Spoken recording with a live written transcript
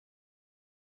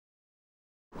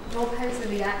Rob, how's the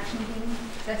reaction been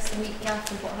this week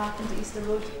after what happened at Easter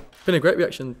Road? It's been a great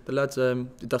reaction. The lads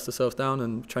dust themselves down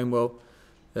and train well.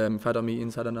 We've had our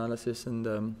meetings, had analysis,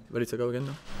 and ready to go again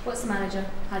now. What's the manager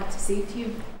had to say to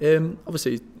you?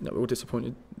 Obviously, we're all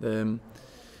disappointed.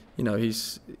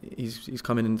 He's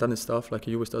come in and done his stuff like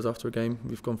he always does after a game.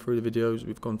 We've gone through the videos,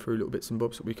 we've gone through little bits and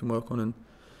bobs that we can work on, and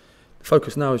the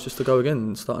focus now is just to go again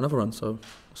and start another run. So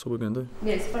that's all we're going to do.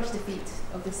 Yeah, it's the first defeat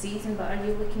of the season, but are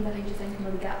you looking behind you thinking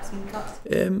where the gap's been cut?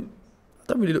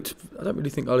 I don't really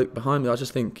think I look behind me. I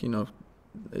just think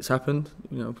it's happened.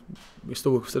 We're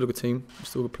still a good team, we're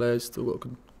still good players, still got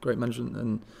great management,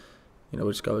 and we'll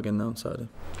just go again now on Saturday.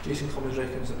 Jason Cummins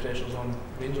reckons the pressure's on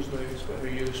Rangers now. It's about how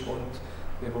you respond.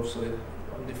 They've obviously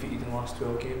undefeated in the last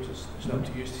 12 games. It's up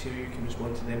to you to see how you can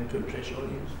respond to them and put pressure on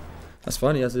you. That's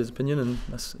fine. He has his opinion, and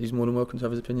he's more than welcome to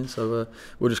have his opinion. So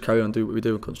we'll just carry on and do what we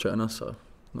do and concentrate on us. So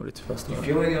not really too fast. Do you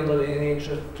feel under any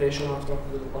extra pressure after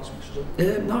the last week's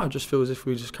result? No, I just feel as if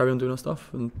we just carry on doing our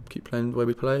stuff and keep playing the way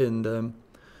we play, and I'm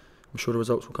sure the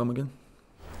results will come again.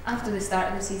 After the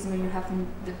start of the season, when you were having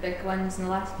the big wins in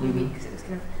the last few weeks, it was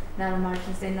kind of narrow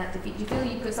margins, then that defeat. Do you feel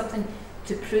you've got something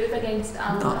to prove against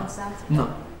Alloa on Saturday?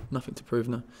 No, nothing to prove.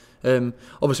 No.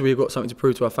 Obviously, we've got something to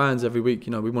prove to our fans every week.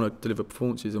 We want to deliver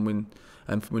performances and win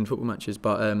football matches.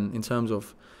 But in terms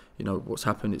of what's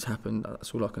happened, it's happened.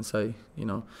 That's all I can say.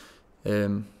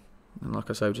 And like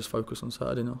I say, we'll just focus on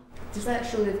Saturday now. Does that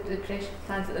show the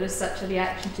fans that there is such a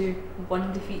reaction to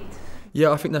one defeat?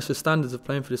 Yeah, I think that's the standards of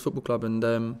playing for this football club, and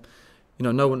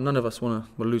none of us want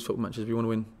to lose football matches. We want to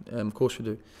win, of course we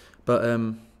do. But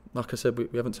like I said,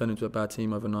 we haven't turned into a bad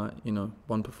team overnight.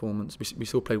 One performance. We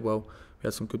still played well. We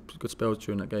had some good spells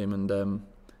during that game, and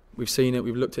we've seen it,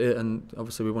 we've looked at it, and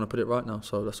obviously we want to put it right now.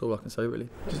 So that's all I can say, really.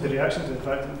 Just the reaction to the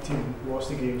fact that the team lost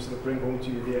the game sort of bring home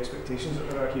to you the expectations that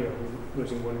there are here,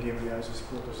 losing one game in the eyes of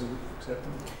supporters isn't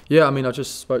acceptable? Yeah, I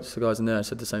just spoke to the guys in there. I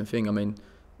said the same thing.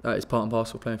 That is part and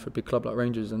parcel of playing for a big club like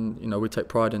Rangers, and we take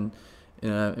pride in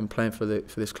playing for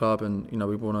this club, and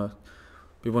we want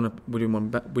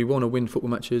to win football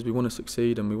matches. We want to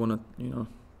succeed, and we want to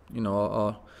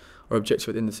our objective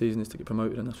at the end of the season is to get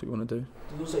promoted, and that's what we want to do.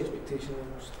 Do those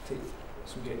expectations take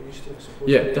some getting used to, I suppose?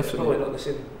 Yeah, definitely. It's probably not the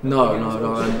same. No,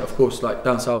 and of course, like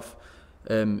down south,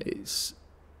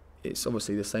 it's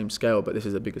obviously the same scale, but this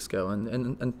is a bigger scale,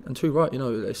 and too right,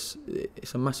 it's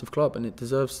a massive club, and it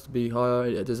deserves to be higher.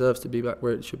 It deserves to be back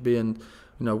where it should be, and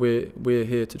we're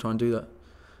here to try and do that.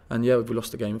 And yeah, we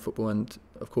lost the game of football, and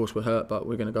of course we're hurt, but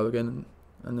we're going to go again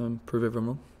and prove everyone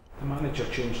wrong. The manager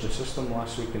changed the system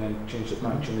last week and then changed it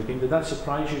back during the game. Did that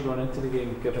surprise you going into the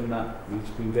game, given that he's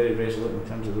been very resolute in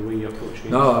terms of the way you approach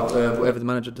games? No, whatever the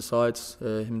manager decides,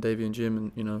 him, Davey and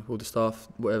Jim, and all the staff,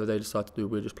 whatever they decide to do,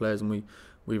 we're just players, and we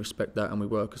respect that, and we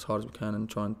work as hard as we can and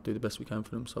try and do the best we can for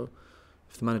them. So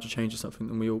if the manager changes something,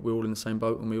 then we're all in the same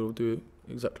boat, and we all do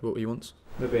exactly what he wants.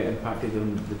 Maybe it impacted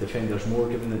on the defenders more,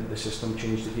 given that the system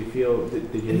changed. Did you feel?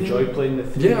 Did you enjoy playing the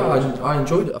three? Yeah, I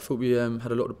enjoyed it. I thought we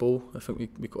had a lot of the ball. I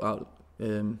think we got out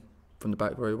from the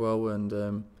back very well, and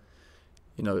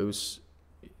it's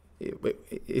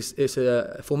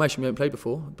a formation we haven't played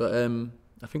before, but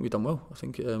I think we've done well. I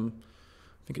think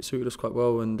it suited us quite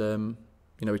well, and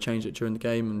we changed it during the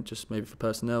game, and just maybe for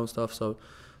personnel and stuff. So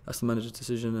that's the manager's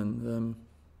decision, and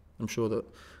I'm sure that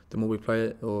the more we play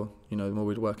it, or the more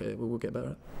we work at it, we'll get better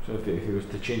at it. So if he was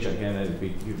to change it again,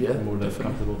 you'd be more than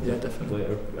comfortable. Yeah, definitely.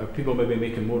 Are people maybe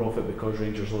making more of it because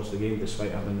Rangers lost the game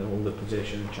despite having all the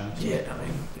possession and chances? Yeah,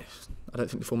 I don't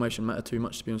think the formation mattered too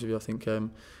much, to be honest with you. I think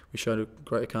we showed a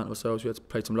great account of ourselves. We had to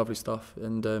play some lovely stuff,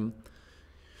 and the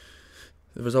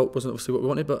result wasn't obviously what we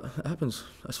wanted, but it happens.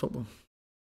 That's football.